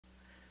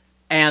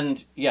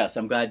And yes,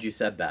 I'm glad you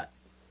said that.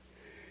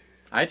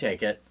 I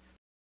take it.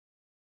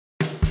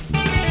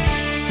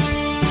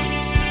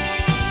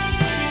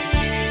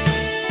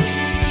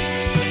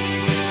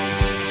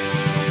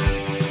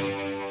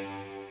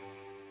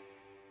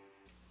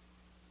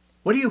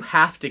 What do you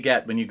have to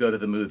get when you go to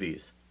the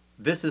movies?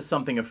 This is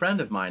something a friend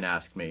of mine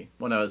asked me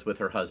when I was with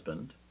her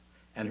husband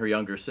and her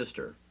younger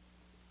sister.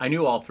 I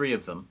knew all three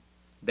of them.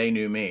 They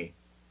knew me.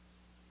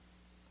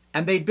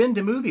 And they'd been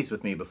to movies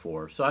with me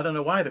before, so I don't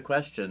know why the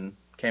question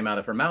came out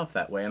of her mouth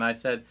that way. And I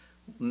said,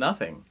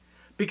 nothing.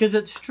 Because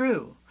it's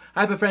true.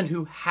 I have a friend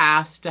who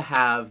has to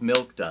have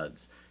Milk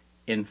Duds.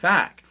 In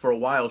fact, for a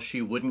while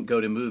she wouldn't go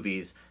to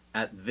movies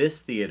at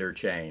this theater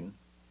chain,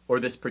 or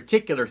this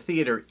particular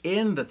theater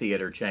in the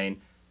theater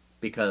chain,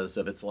 because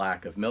of its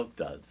lack of Milk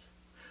Duds,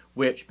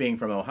 which, being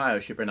from Ohio,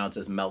 she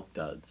pronounces Milk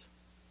Duds.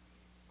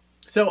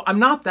 So I'm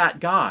not that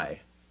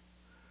guy.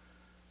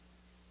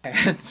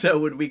 And so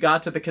when we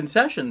got to the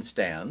concession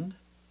stand,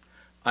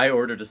 I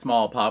ordered a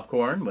small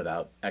popcorn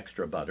without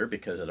extra butter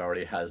because it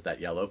already has that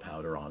yellow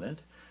powder on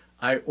it.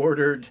 I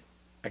ordered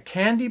a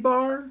candy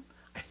bar.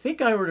 I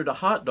think I ordered a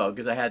hot dog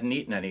because I hadn't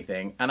eaten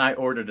anything. And I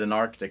ordered an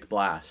Arctic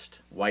Blast,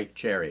 white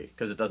cherry,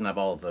 because it doesn't have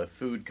all the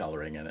food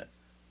coloring in it.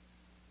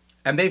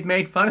 And they've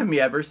made fun of me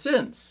ever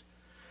since.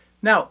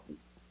 Now,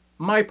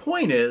 my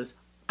point is,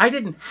 I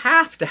didn't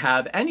have to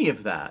have any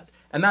of that.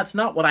 And that's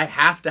not what I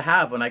have to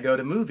have when I go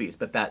to movies.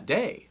 But that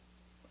day,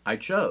 I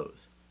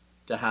chose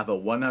to have a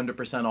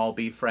 100%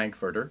 all-beef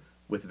Frankfurter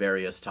with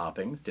various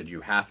toppings. Did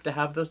you have to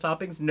have those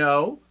toppings?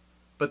 No.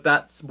 But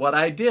that's what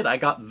I did. I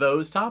got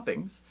those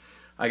toppings.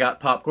 I got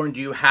popcorn.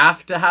 Do you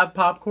have to have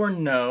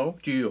popcorn? No.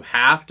 Do you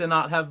have to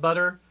not have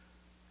butter?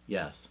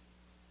 Yes.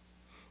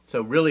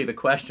 So really the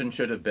question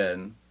should have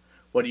been,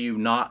 what do you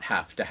not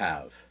have to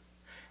have?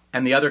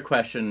 And the other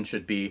question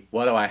should be,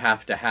 what do I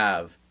have to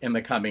have in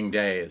the coming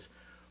days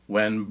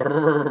when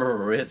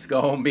it's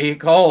gonna be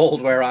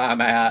cold where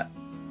I'm at?